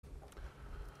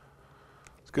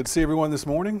It's good to see everyone this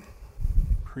morning.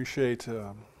 Appreciate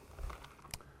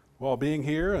all being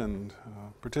here and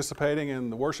participating in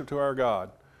the worship to our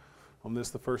God on this,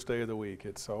 the first day of the week.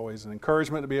 It's always an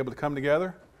encouragement to be able to come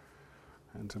together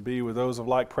and to be with those of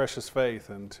like precious faith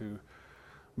and to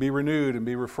be renewed and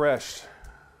be refreshed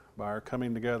by our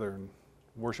coming together and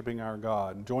worshiping our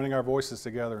God and joining our voices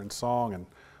together in song and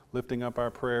lifting up our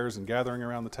prayers and gathering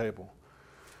around the table.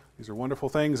 These are wonderful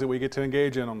things that we get to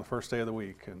engage in on the first day of the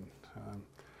week, and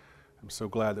I'm so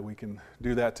glad that we can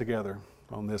do that together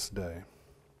on this day.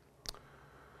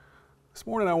 This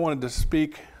morning I wanted to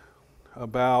speak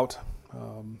about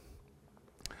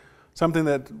something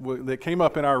that came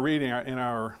up in our reading, in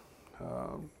our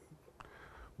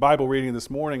Bible reading this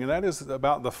morning, and that is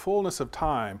about the fullness of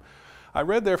time. I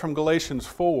read there from Galatians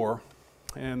 4,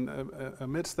 and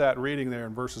amidst that reading there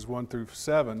in verses 1 through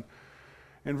 7,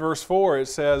 in verse 4 it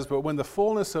says, "But when the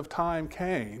fullness of time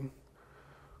came,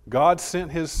 God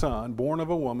sent his Son, born of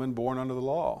a woman, born under the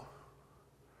law."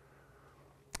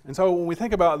 And so when we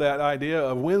think about that idea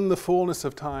of when the fullness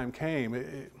of time came,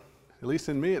 at least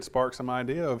in me it sparks some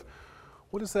idea of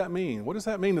what does that mean? What does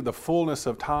that mean that the fullness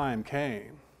of time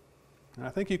came? And I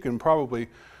think you can probably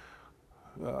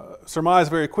surmise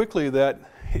very quickly that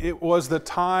it was the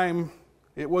time,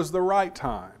 it was the right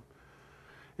time.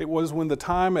 It was when the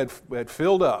time had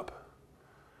filled up.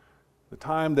 The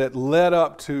time that led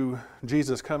up to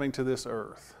Jesus coming to this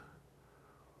earth.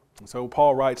 And so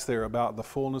Paul writes there about the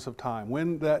fullness of time.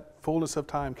 When that fullness of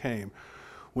time came,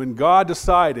 when God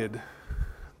decided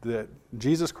that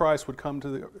Jesus Christ would come to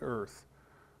the earth,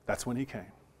 that's when he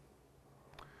came.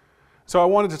 So I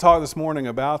wanted to talk this morning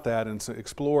about that and to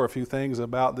explore a few things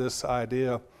about this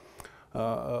idea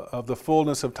of the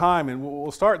fullness of time. And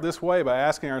we'll start this way by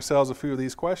asking ourselves a few of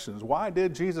these questions. Why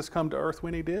did Jesus come to earth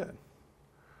when he did?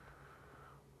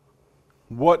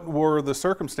 What were the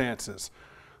circumstances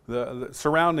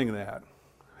surrounding that?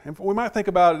 And we might think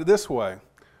about it this way.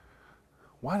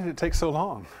 Why did it take so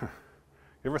long? You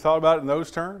ever thought about it in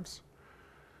those terms?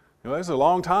 You know, there's a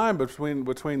long time between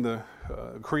the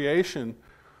creation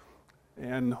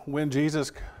and when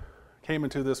Jesus came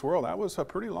into this world. That was a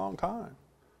pretty long time,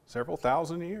 several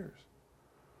thousand years.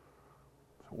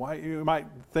 Why, you might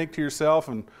think to yourself,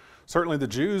 and certainly the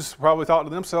Jews probably thought to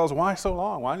themselves, why so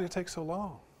long? Why did it take so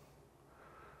long?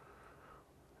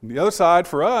 The other side,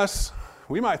 for us,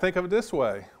 we might think of it this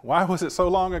way. Why was it so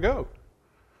long ago?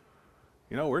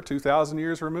 You know, we're 2,000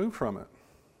 years removed from it.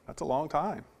 That's a long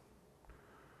time.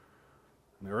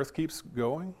 And the earth keeps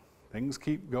going. Things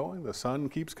keep going. The sun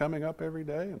keeps coming up every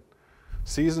day. And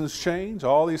seasons change.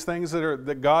 All these things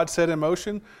that God set in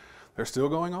motion, they're still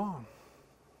going on.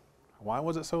 Why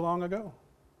was it so long ago?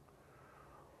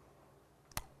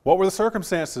 What were the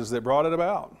circumstances that brought it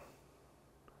about?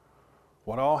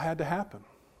 What all had to happen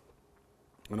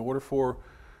in order for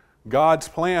God's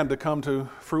plan to come to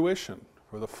fruition,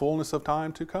 for the fullness of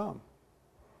time to come?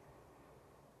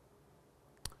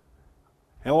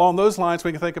 And along those lines,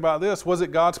 we can think about this. Was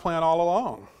it God's plan all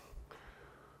along?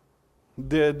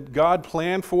 Did God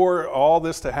plan for all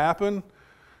this to happen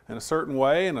in a certain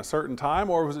way, in a certain time,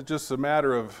 or was it just a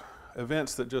matter of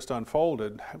events that just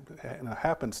unfolded in a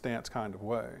happenstance kind of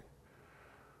way?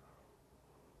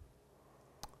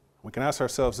 We can ask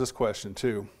ourselves this question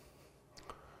too.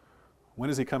 When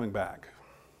is he coming back?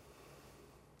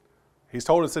 He's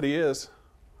told us that he is.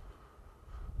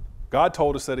 God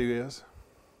told us that he is.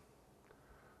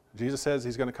 Jesus says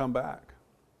he's going to come back.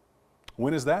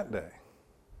 When is that day?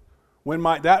 When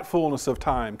might that fullness of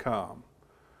time come?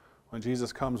 When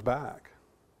Jesus comes back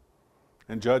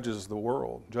and judges the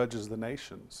world, judges the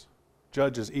nations,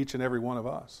 judges each and every one of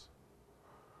us.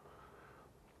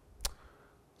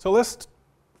 So let's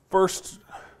first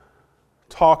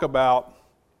talk about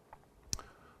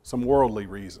some worldly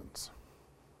reasons.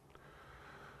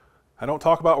 I don't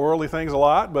talk about worldly things a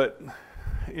lot, but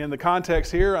in the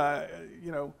context here,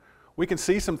 we can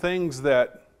see some things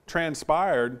that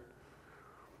transpired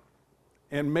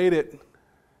and made it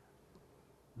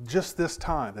just this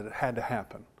time that it had to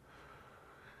happen.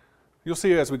 You'll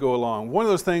see as we go along. One of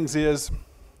those things is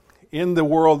in the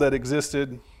world that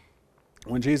existed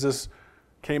when Jesus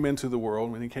came into the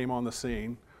world, when he came on the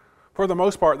scene, for the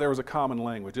most part there was a common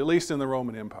language, at least in the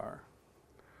Roman Empire.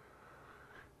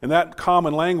 And that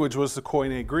common language was the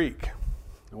Koine Greek.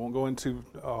 I won't go into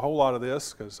a whole lot of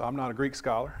this because I'm not a Greek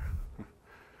scholar.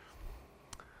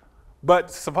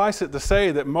 But suffice it to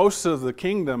say that most of the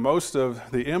kingdom, most of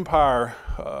the empire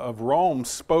of Rome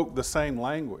spoke the same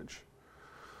language.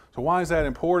 So why is that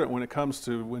important when it comes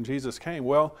to when Jesus came?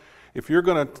 Well, if you're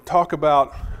going to talk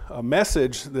about a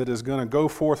message that is going to go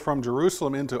forth from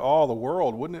Jerusalem into all the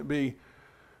world, wouldn't it be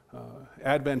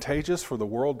advantageous for the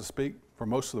world to speak, for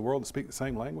most of the world to speak the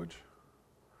same language?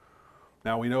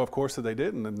 Now we know, of course, that they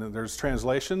didn't, and there's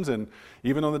translations, and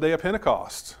even on the day of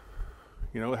Pentecost,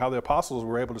 how the apostles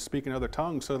were able to speak in other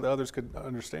tongues so that others could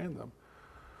understand them.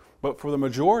 But for the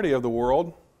majority of the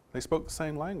world, they spoke the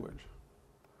same language.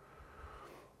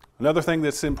 Another thing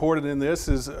that's important in this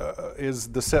is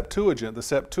the Septuagint. The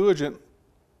Septuagint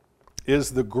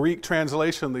is the Greek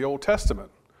translation of the Old Testament.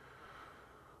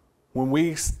 When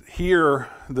we hear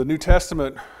the New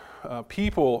Testament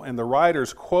people and the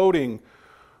writers quoting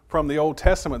from the Old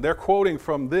Testament, they're quoting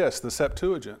from the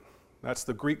Septuagint. That's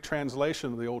the Greek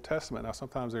translation of the Old Testament. Now,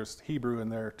 sometimes there's Hebrew in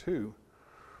there too.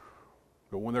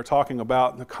 But when they're talking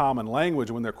about the common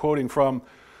language, when they're quoting from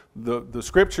the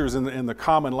scriptures in the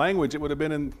common language, it would have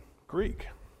been in Greek.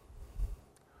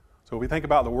 So if we think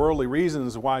about the worldly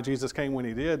reasons why Jesus came when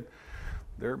he did,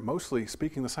 they're mostly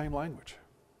speaking the same language.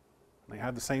 They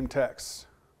have the same texts.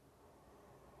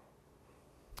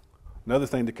 Another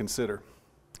thing to consider.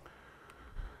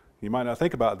 You might not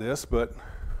think about this, but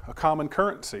a common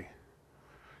currency.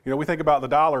 We think about the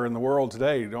dollar in the world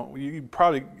today. You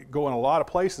probably go in a lot of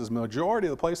places, majority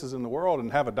of the places in the world,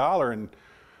 and have a dollar, and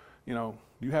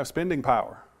you have spending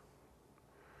power.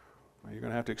 You're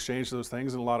going to have to exchange those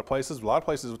things in a lot of places. A lot of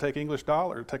places will take English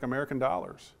dollar, take American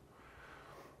dollars.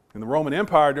 In the Roman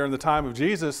Empire during the time of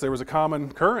Jesus, there was a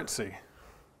common currency.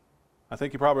 I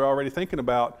think you're probably already thinking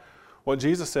about what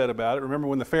Jesus said about it. Remember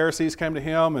when the Pharisees came to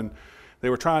him and they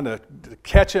were trying to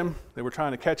catch him. They were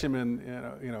trying to catch him in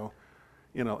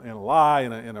a lie,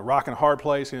 in a rock and a hard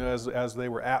place, as they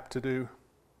were apt to do,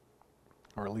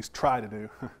 or at least try to do.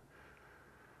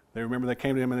 They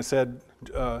came to him and they said,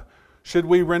 should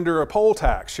we render a poll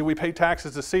tax? Should we pay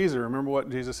taxes to Caesar? Remember what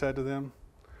Jesus said to them?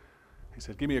 He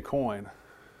said, give me a coin.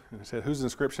 And he said, whose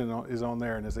inscription is on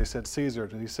there? And as they said, Caesar.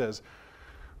 And he says,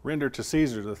 render to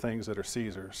Caesar the things that are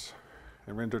Caesar's,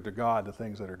 and render to God the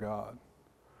things that are God.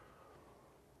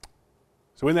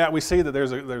 So in that we see that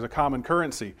there's a common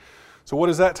currency. So what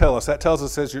does that tell us? That tells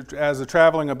us as they're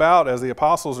traveling about, as the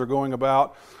apostles are going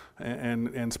about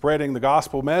and spreading the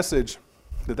gospel message,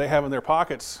 that they have in their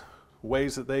pockets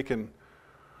ways that they can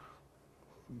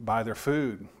buy their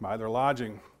food, buy their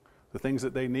lodging, the things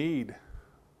that they need.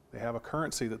 They have a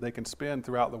currency that they can spend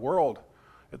throughout the world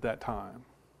at that time.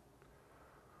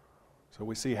 So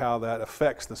we see how that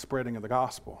affects the spreading of the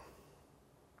gospel.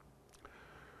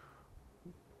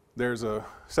 There's a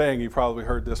saying, you've probably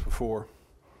heard this before,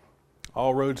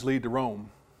 all roads lead to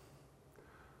Rome.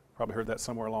 Probably heard that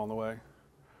somewhere along the way.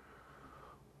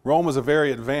 Rome was a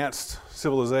very advanced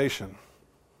civilization.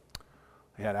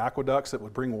 They had aqueducts that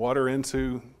would bring water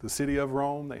into the city of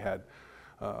Rome. They had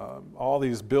all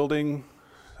these building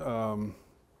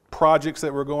projects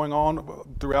that were going on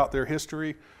throughout their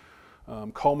history,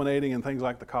 culminating in things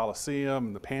like the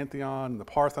Colosseum, the Pantheon, the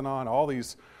Parthenon, all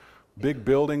these big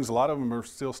buildings. A lot of them are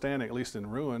still standing, at least in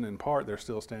ruin. In part, they're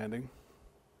still standing.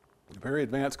 A very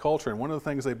advanced culture, and one of the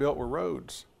things they built were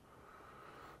roads.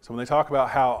 So when they talk about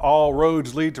how all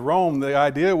roads lead to Rome, the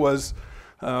idea was,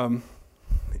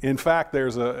 in fact,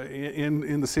 there's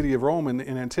in the city of Rome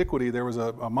in antiquity, there was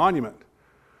a monument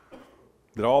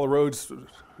that all the roads,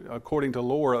 according to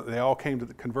lore, they all came to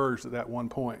converge at that one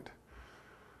point.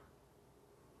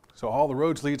 So all the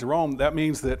roads lead to Rome. That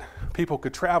means that people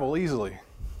could travel easily.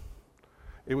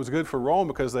 It was good for Rome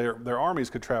because their armies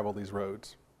could travel these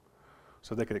roads,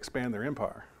 so they could expand their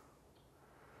empire.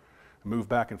 Move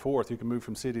back and forth. You can move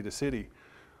from city to city.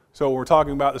 So when we're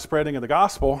talking about the spreading of the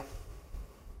gospel,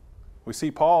 we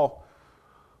see Paul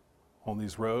on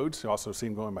these roads. You also see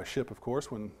him going by ship, of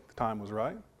course, when the time was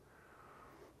right.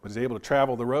 But he's able to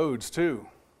travel the roads too.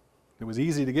 It was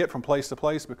easy to get from place to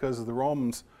place because of the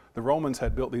Romans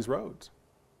had built these roads.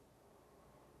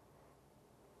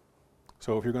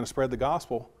 So if you're going to spread the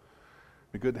gospel,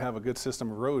 it'd be good to have a good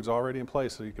system of roads already in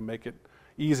place so you can make it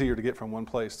easier to get from one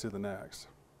place to the next.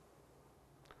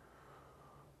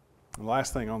 And the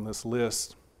last thing on this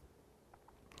list,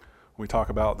 when we talk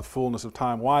about the fullness of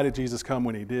time, why did Jesus come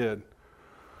when he did?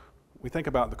 We think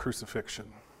about the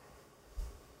crucifixion.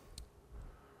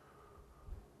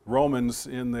 Romans,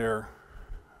 in the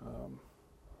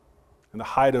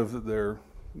height of their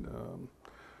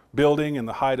building, in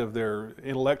the height of their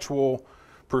intellectual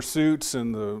pursuits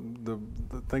and the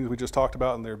things we just talked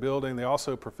about in their building, they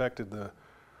also perfected the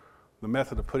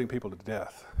method of putting people to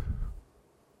death.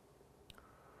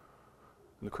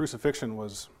 And the crucifixion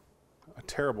was a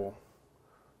terrible,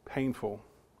 painful,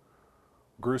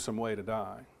 gruesome way to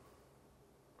die.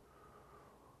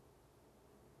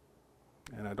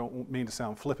 And I don't mean to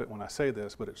sound flippant when I say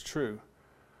this, but it's true.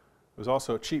 It was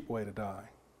also a cheap way to die.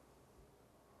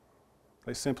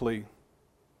 They simply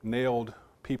nailed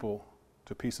people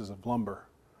to pieces of lumber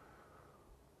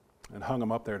and hung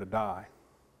them up there to die,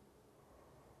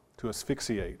 to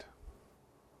asphyxiate,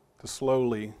 to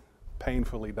slowly,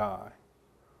 painfully die.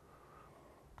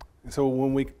 And so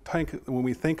when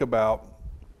we think about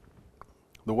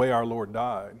the way our Lord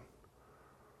died,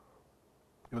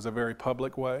 it was a very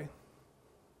public way.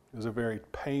 It was a very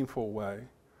painful way.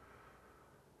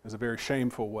 It was a very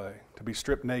shameful way to be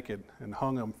stripped naked and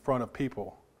hung in front of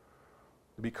people,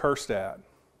 to be cursed at,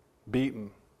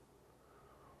 beaten,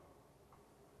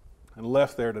 and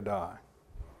left there to die.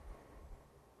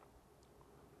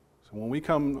 So when we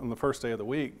come on the first day of the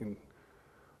week and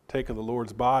take of the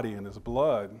Lord's body and his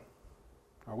blood,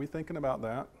 are we thinking about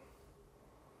that?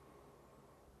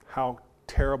 How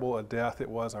terrible a death it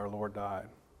was our Lord died.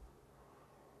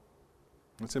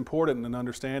 It's important in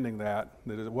understanding that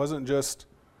it wasn't just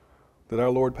that our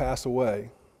Lord passed away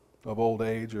of old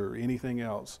age or anything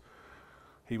else.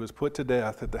 He was put to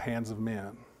death at the hands of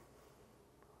men.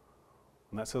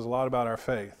 And that says a lot about our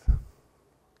faith.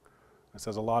 It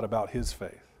says a lot about his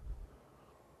faith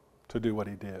to do what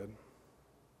he did.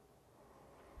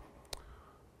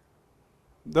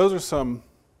 Those are some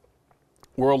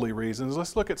worldly reasons.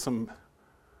 Let's look at some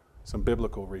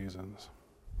biblical reasons.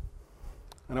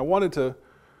 And I wanted to,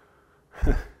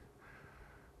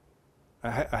 I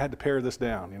had to pare this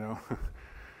down, you know.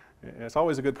 It's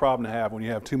always a good problem to have when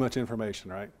you have too much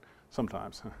information, right?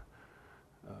 Sometimes.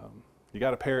 You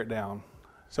got to pare it down.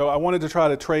 So I wanted to try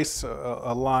to trace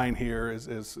a line here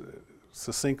as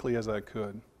succinctly as I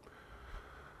could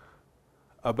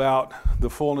about the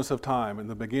fullness of time and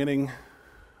the beginning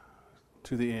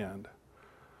to the end.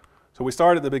 So we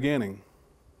start at the beginning.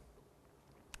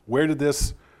 Where did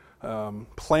this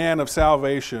plan of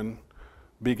salvation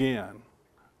begin?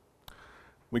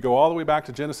 We go all the way back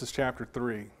to Genesis chapter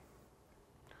 3.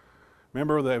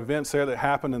 Remember the events there that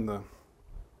happened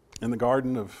in the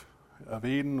Garden of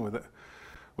Eden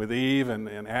with Eve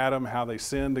and Adam, how they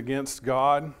sinned against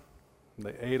God.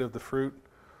 They ate of the fruit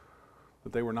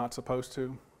that they were not supposed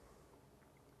to.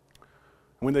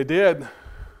 When they did,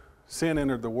 sin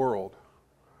entered the world.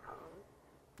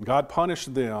 God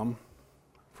punished them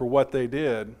for what they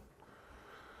did,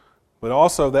 but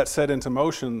also that set into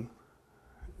motion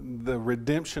the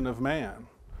redemption of man.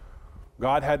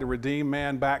 God had to redeem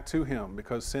man back to him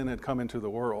because sin had come into the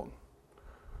world.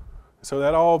 So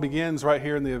that all begins right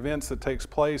here in the events that takes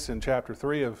place in chapter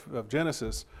 3 of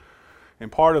Genesis.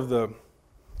 And part of the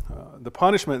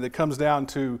punishment that comes down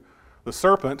to the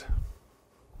serpent,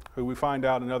 who we find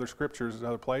out in other scriptures and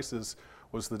other places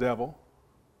was the devil.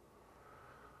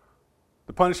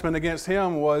 The punishment against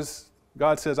him was,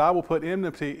 God says, I will put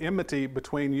enmity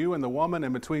between you and the woman,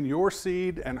 and between your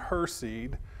seed and her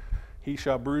seed. He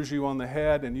shall bruise you on the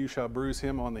head, and you shall bruise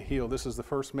him on the heel. This is the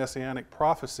first messianic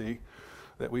prophecy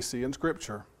that we see in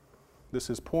Scripture. This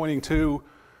is pointing to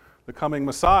the coming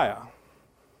Messiah.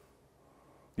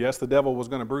 Yes, the devil was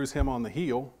going to bruise him on the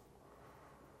heel,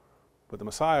 but the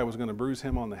Messiah was going to bruise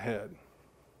him on the head.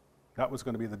 That was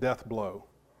going to be the death blow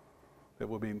that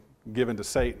would be given to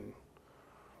Satan,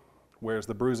 whereas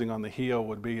the bruising on the heel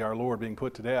would be our Lord being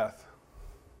put to death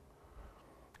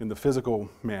in the physical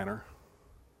manner,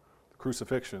 the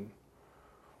crucifixion.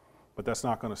 But that's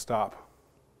not going to stop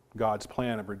God's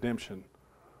plan of redemption,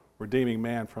 redeeming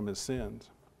man from his sins.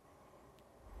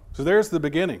 So there's the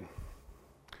beginning.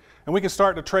 And we can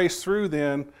start to trace through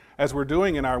then, as we're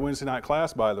doing in our Wednesday night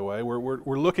class, by the way,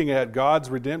 we're looking at God's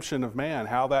redemption of man,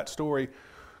 how that story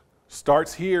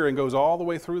starts here and goes all the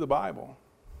way through the Bible.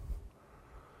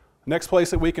 Next place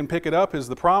that we can pick it up is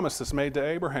the promise that's made to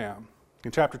Abraham.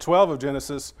 In chapter 12 of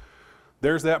Genesis,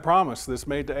 there's that promise that's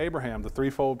made to Abraham, the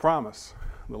threefold promise,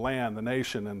 the land, the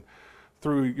nation, and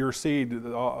through your seed,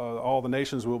 all the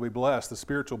nations will be blessed, the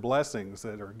spiritual blessings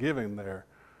that are given there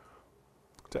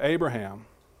to Abraham.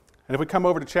 And if we come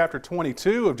over to chapter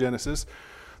 22 of Genesis,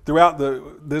 throughout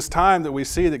this time that we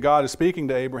see that God is speaking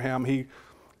to Abraham, he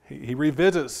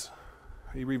revisits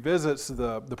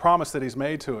the promise that he's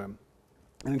made to him.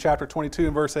 And in chapter 22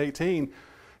 and verse 18,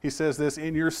 he says this,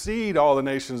 in your seed all the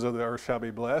nations of the earth shall be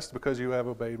blessed because you have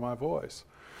obeyed my voice.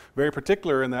 Very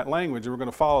particular in that language, and we're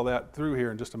going to follow that through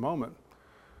here in just a moment.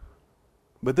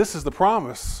 But this is the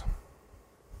promise,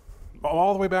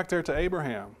 all the way back there to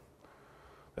Abraham,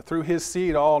 that through his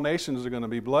seed all nations are going to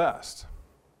be blessed.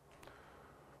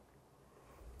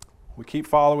 We keep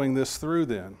following this through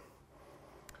then.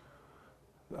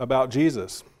 About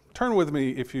Jesus. Turn with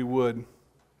me, if you would,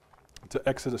 to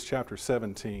Exodus chapter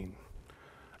 17.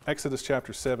 Exodus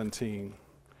chapter 17.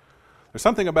 There's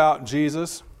something about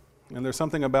Jesus, and there's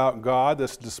something about God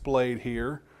that's displayed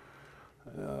here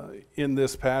in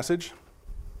this passage.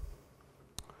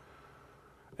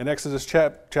 In Exodus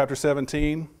chapter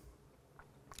 17,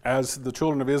 as the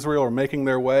children of Israel are making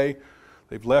their way,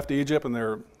 they've left Egypt and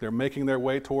they're making their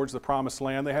way towards the promised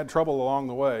land. They had trouble along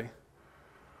the way.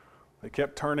 They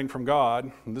kept turning from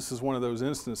God, and this is one of those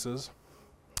instances.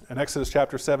 In Exodus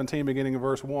chapter 17, beginning in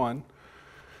verse 1, it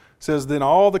says, "Then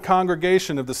all the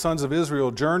congregation of the sons of Israel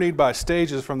journeyed by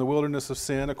stages from the wilderness of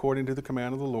Sin, according to the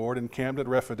command of the Lord, and camped at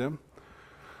Rephidim.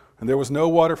 And there was no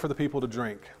water for the people to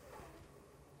drink.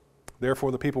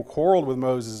 Therefore the people quarreled with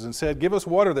Moses and said, 'Give us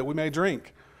water that we may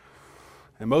drink.'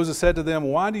 And Moses said to them,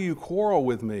 'Why do you quarrel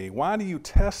with me? Why do you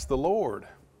test the Lord?'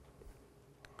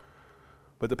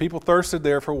 But the people thirsted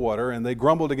there for water, and they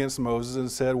grumbled against Moses and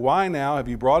said, 'Why now have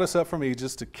you brought us up from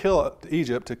Egypt to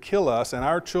kill us and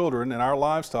our children and our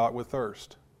livestock with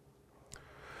thirst?'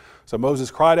 So Moses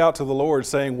cried out to the Lord,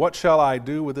 saying, 'What shall I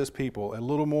do with this people? A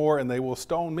little more, and they will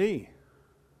stone me.'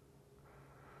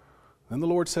 Then the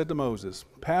Lord said to Moses,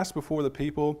 'Pass before the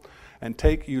people, and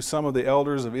take you some of the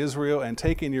elders of Israel, and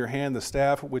take in your hand the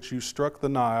staff which you struck the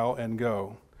Nile, and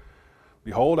go.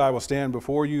 Behold, I will stand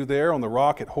before you there on the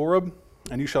rock at Horeb,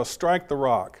 and you shall strike the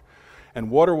rock, and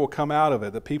water will come out of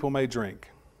it, that people may drink.'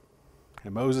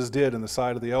 And Moses did in the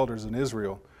sight of the elders in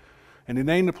Israel. And he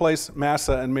named the place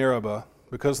Massah and Meribah,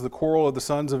 because of the quarrel of the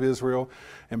sons of Israel,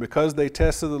 and because they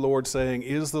tested the Lord, saying,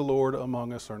 'Is the Lord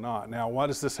among us or not?'" Now, what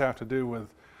does this have to do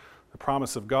with the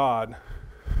promise of God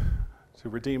to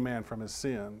redeem man from his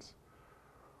sins?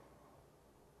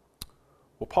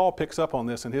 Well, Paul picks up on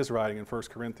this in his writing in 1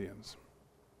 Corinthians.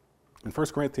 In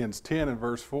 1 Corinthians 10 and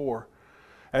verse 4,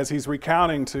 as he's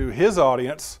recounting to his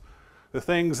audience the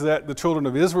things that the children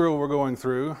of Israel were going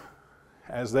through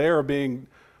as they are being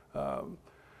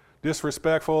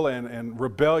disrespectful and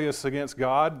rebellious against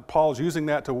God, Paul's using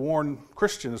that to warn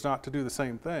Christians not to do the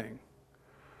same thing.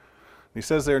 He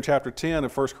says there in chapter 10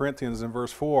 of 1 Corinthians in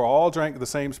verse 4, "All drank the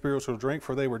same spiritual drink,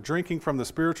 for they were drinking from the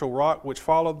spiritual rock which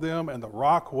followed them, and the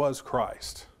rock was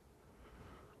Christ."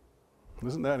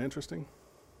 Isn't that interesting?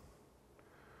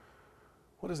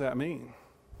 What does that mean?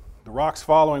 The rock's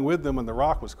following with them, and the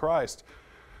rock was Christ.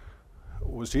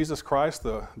 Was Jesus Christ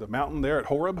the mountain there at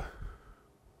Horeb?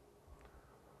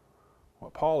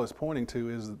 What Paul is pointing to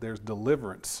is that there's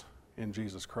deliverance in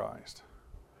Jesus Christ.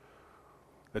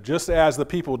 That just as the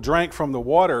people drank from the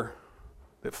water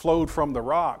that flowed from the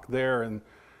rock there in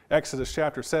Exodus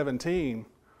chapter 17,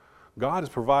 God is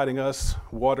providing us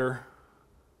water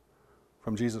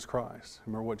from Jesus Christ.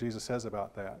 Remember what Jesus says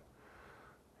about that.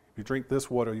 If you drink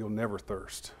this water, you'll never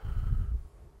thirst.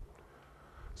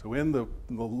 So in the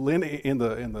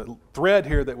thread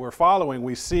here that we're following,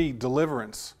 we see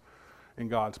deliverance in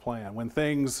God's plan. When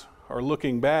things are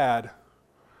looking bad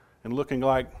and looking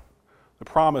like the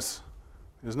promise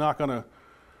is not going to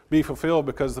be fulfilled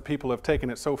because the people have taken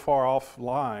it so far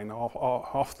offline,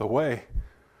 off the way,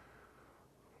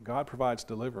 God provides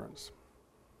deliverance.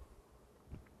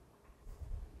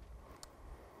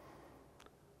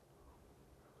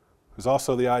 There's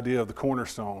also the idea of the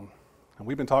cornerstone. And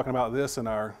we've been talking about this in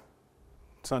our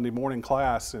Sunday morning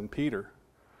class in Peter,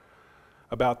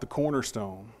 about the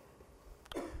cornerstone.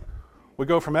 We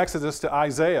go from Exodus to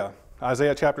Isaiah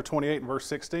chapter 28 and verse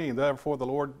 16. Therefore,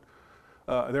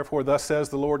 thus says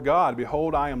the Lord God,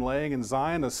 "Behold, I am laying in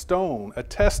Zion a stone, a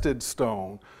tested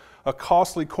stone, a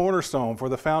costly cornerstone for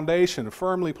the foundation,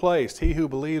 firmly placed. He who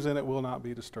believes in it will not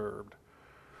be disturbed."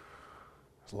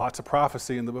 There's lots of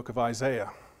prophecy in the book of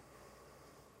Isaiah.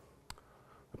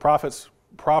 The prophets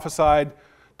prophesied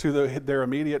to their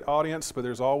immediate audience, but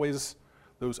there's always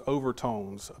those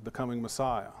overtones of the coming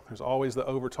Messiah. There's always the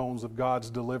overtones of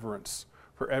God's deliverance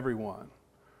for everyone.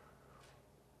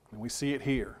 And we see it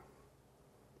here.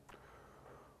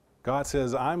 God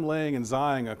says, "I'm laying in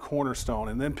Zion a cornerstone."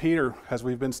 And then Peter, as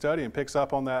we've been studying, picks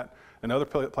up on that in other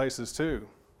places too.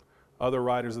 Other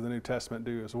writers of the New Testament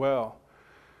do as well.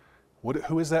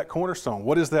 Who is that cornerstone?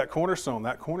 What is that cornerstone?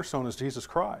 That cornerstone is Jesus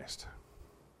Christ.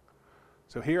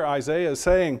 So here Isaiah is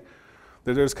saying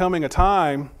that there's coming a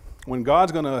time when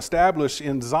God's going to establish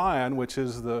in Zion, which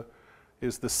is the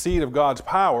seat of God's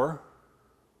power,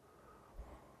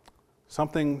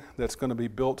 something that's going to be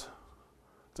built,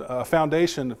 a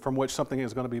foundation from which something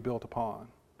is going to be built upon.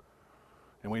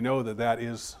 And we know that that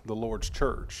is the Lord's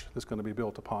church that's going to be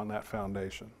built upon that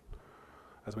foundation,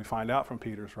 as we find out from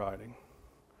Peter's writing.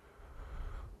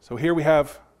 So here we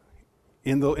have,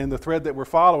 in the thread that we're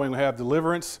following, we have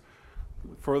deliverance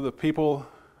for the people,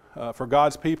 for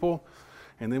God's people,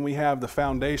 and then we have the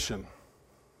foundation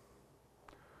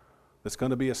that's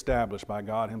going to be established by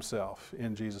God Himself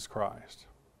in Jesus Christ.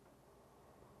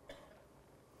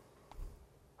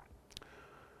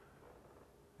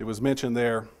 It was mentioned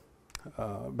there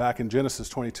back in Genesis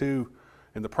 22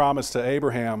 in the promise to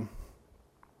Abraham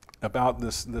about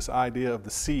this idea of the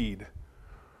seed.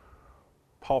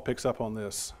 Paul picks up on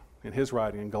this in his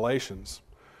writing in Galatians.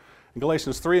 In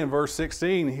Galatians 3 and verse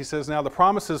 16, he says, "Now the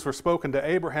promises were spoken to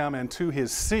Abraham and to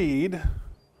his seed."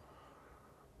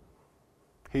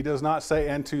 He does not say,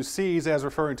 "and to seeds," as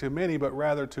referring to many, but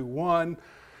rather to one,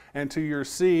 "and to your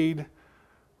seed,"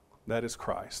 that is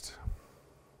Christ.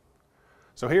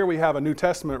 So here we have a New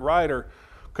Testament writer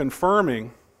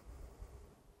confirming,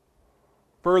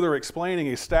 further explaining,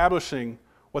 establishing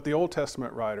what the Old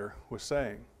Testament writer was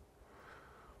saying.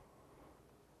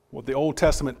 What the Old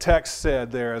Testament text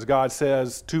said there, as God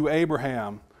says to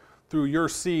Abraham, "Through your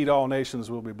seed all nations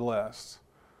will be blessed."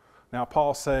 Now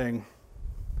Paul's saying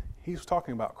he's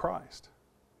talking about Christ.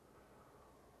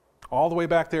 All the way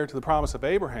back there to the promise of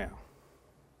Abraham,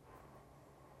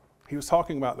 he was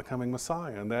talking about the coming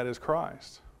Messiah, and that is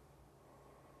Christ.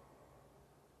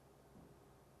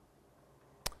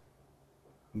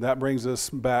 And that brings us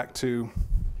back to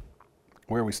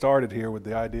where we started here with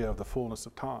the idea of the fullness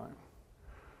of time.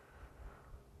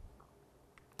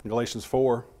 In Galatians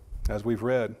 4, as we've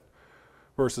read,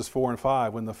 verses 4 and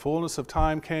 5, "When the fullness of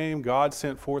time came, God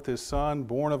sent forth his Son,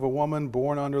 born of a woman,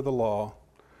 born under the law,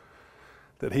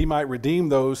 that he might redeem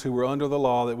those who were under the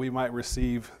law, that we might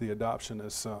receive the adoption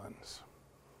as sons."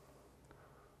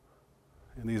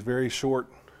 In these very short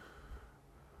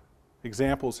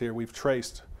examples here, we've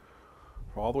traced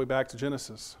all the way back to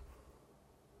Genesis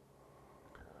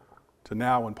to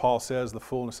now when Paul says the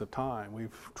fullness of time.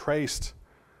 We've traced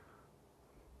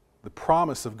the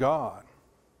promise of God.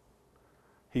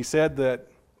 He said that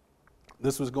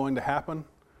this was going to happen.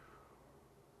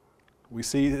 We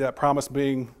see that promise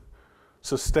being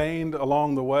sustained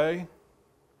along the way.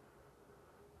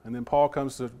 And then Paul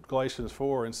comes to Galatians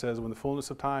 4 and says, when the fullness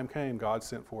of time came, God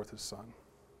sent forth his Son.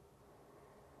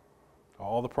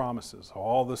 All the promises,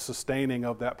 all the sustaining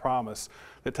of that promise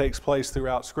that takes place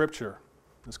throughout Scripture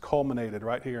is culminated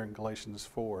right here in Galatians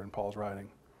 4 in Paul's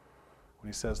writing, when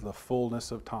he says the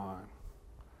fullness of time.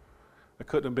 It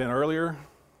couldn't have been earlier.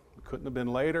 It couldn't have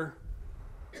been later.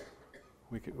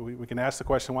 We can ask the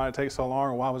question, why did it take so long,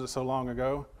 or why was it so long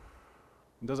ago?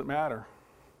 It doesn't matter.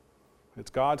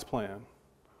 It's God's plan.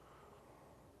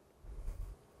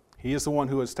 He is the one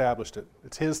who established it.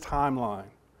 It's his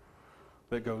timeline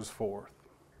that goes forth.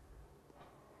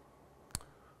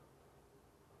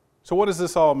 So what does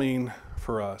this all mean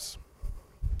for us?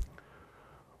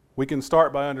 We can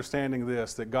start by understanding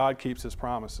this, that God keeps his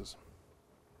promises.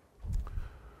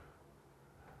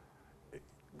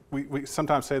 We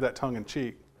sometimes say that tongue in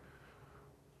cheek,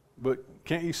 but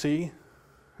can't you see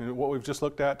what we've just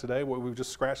looked at today, what we've just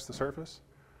scratched the surface,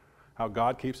 how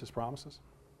God keeps his promises?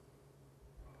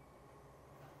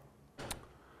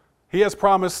 He has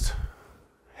promised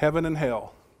heaven and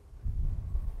hell.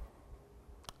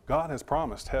 God has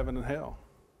promised heaven and hell.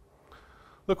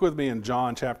 Look with me in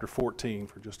John chapter 14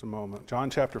 for just a moment. John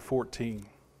chapter 14.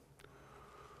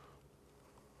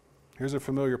 Here's a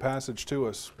familiar passage to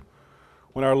us.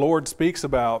 When our Lord speaks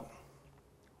about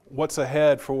what's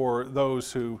ahead for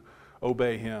those who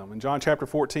obey him. In John chapter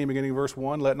 14, beginning verse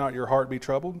 1, "Let not your heart be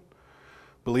troubled.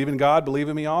 Believe in God, believe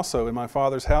in me also. In my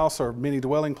Father's house are many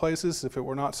dwelling places. If it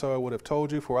were not so, I would have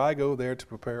told you, for I go there to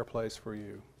prepare a place for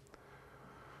you.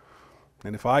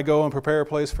 And if I go and prepare a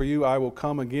place for you, I will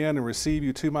come again and receive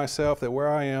you to myself, that where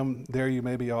I am, there you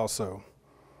may be also.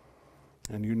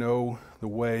 And you know the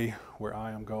way where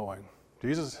I am going."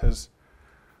 Jesus has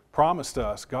promised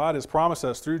us, God has promised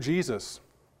us through Jesus,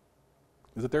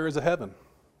 that there is a heaven.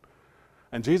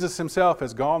 And Jesus himself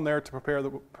has gone there to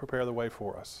prepare the way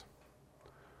for us.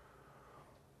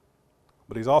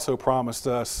 But he's also promised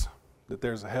us that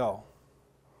there's a hell.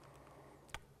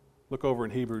 Look over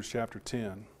in Hebrews chapter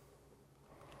 10.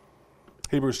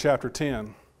 Hebrews chapter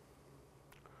 10,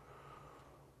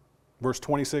 verse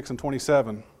 26 and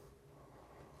 27.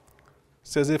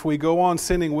 Says, "If we go on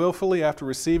sinning willfully after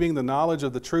receiving the knowledge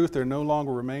of the truth, there no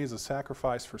longer remains a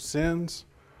sacrifice for sins,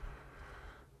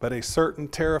 but a certain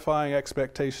terrifying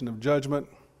expectation of judgment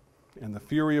and the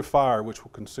fury of fire which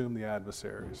will consume the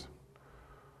adversaries."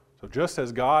 So just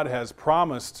as God has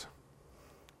promised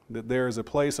that there is a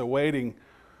place awaiting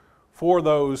for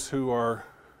those who are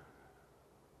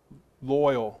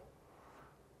loyal,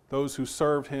 those who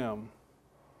serve him,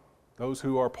 those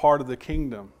who are part of the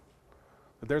kingdom,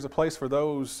 that there's a place for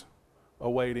those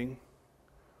awaiting.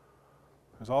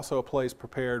 There's also a place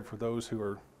prepared for those who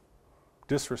are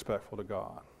disrespectful to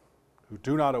God, who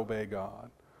do not obey God,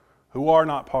 who are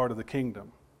not part of the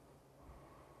kingdom.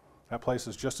 That place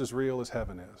is just as real as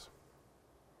heaven is.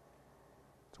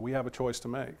 So we have a choice to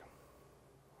make.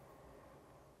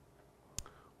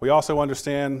 We also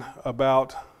understand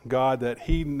about God that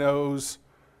He knows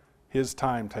His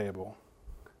timetable,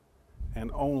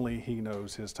 and only He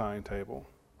knows His timetable.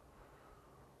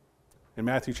 In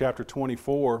Matthew chapter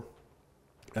 24,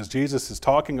 as Jesus is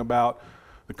talking about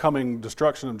the coming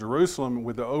destruction of Jerusalem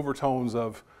with the overtones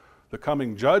of the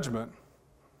coming judgment,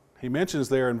 He mentions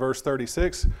there in verse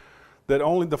 36 that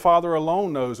only the Father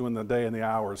alone knows when the day and the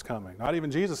hour is coming. Not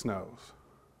even Jesus knows.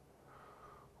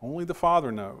 Only the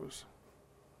Father knows.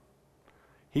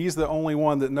 He's the only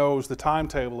one that knows the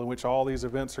timetable in which all these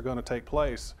events are going to take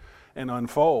place and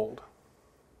unfold.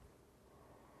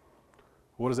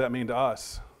 What does that mean to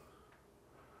us?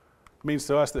 It means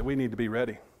to us that we need to be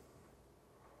ready.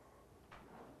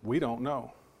 We don't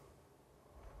know.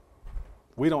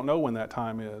 We don't know when that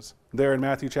time is. There in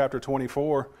Matthew chapter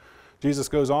 24, Jesus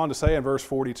goes on to say in verse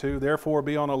 42, "Therefore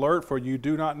be on alert, for you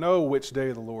do not know which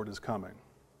day the Lord is coming.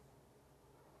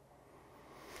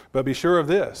 But be sure of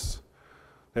this,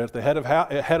 that if the head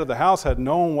of the house had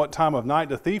known what time of night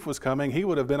the thief was coming, he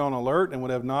would have been on alert and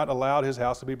would have not allowed his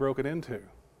house to be broken into.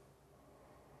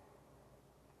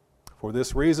 For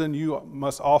this reason you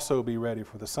must also be ready,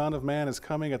 for the Son of Man is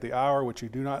coming at the hour which you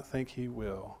do not think He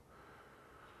will."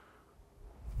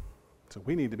 So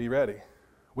we need to be ready.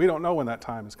 We don't know when that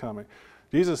time is coming.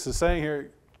 Jesus is saying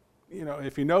here,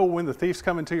 if you know when the thief's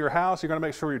coming to your house, you're going to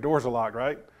make sure your doors are locked,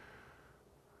 right?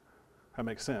 That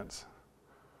makes sense.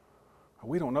 But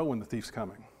we don't know when the thief's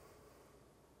coming.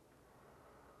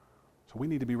 So we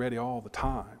need to be ready all the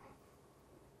time.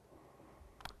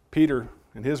 Peter,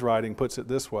 in his writing, puts it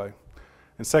this way.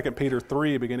 In 2 Peter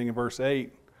 3, beginning in verse 8,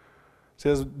 it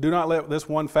says, "Do not let this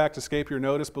one fact escape your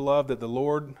notice, beloved,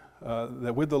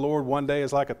 that with the Lord 1 day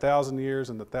is like 1,000 years,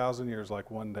 and 1,000 years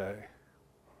like 1 day."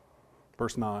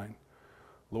 Verse 9,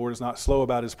 "The Lord is not slow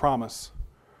about His promise,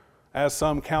 as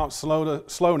some count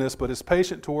slowness, but is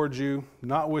patient towards you,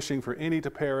 not wishing for any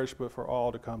to perish, but for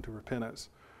all to come to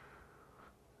repentance."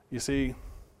 You see,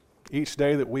 each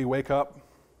day that we wake up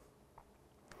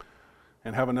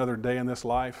and have another day in this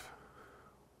life,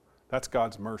 that's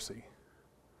God's mercy.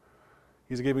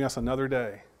 He's giving us another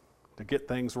day to get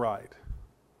things right.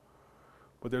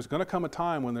 But there's going to come a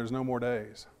time when there's no more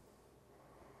days.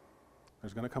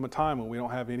 There's going to come a time when we don't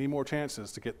have any more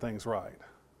chances to get things right.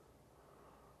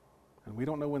 And we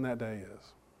don't know when that day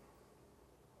is.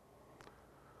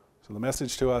 So the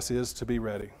message to us is to be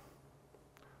ready.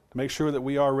 To make sure that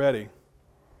we are ready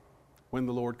when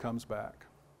the Lord comes back.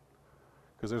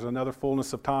 Because there's another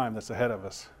fullness of time that's ahead of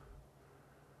us.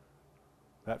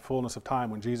 That fullness of time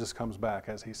when Jesus comes back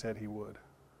as He said He would.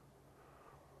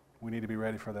 We need to be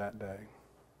ready for that day.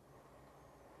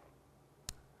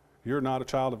 If you're not a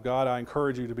child of God, I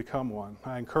encourage you to become one.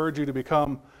 I encourage you to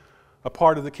become a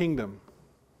part of the kingdom.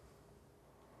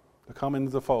 To come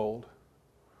into the fold.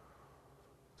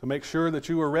 To make sure that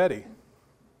you are ready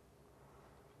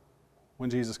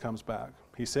when Jesus comes back.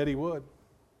 He said He would.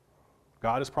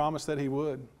 God has promised that He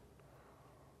would.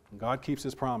 And God keeps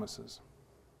His promises.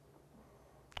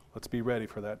 Let's be ready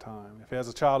for that time. If as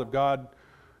a child of God,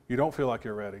 you don't feel like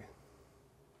you're ready,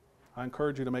 I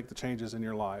encourage you to make the changes in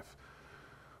your life.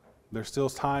 There's still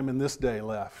time in this day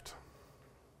left.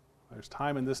 There's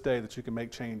time in this day that you can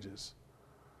make changes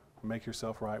and make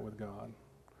yourself right with God.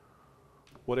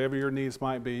 Whatever your needs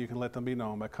might be, you can let them be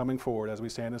known by coming forward as we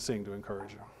stand and sing to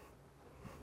encourage you.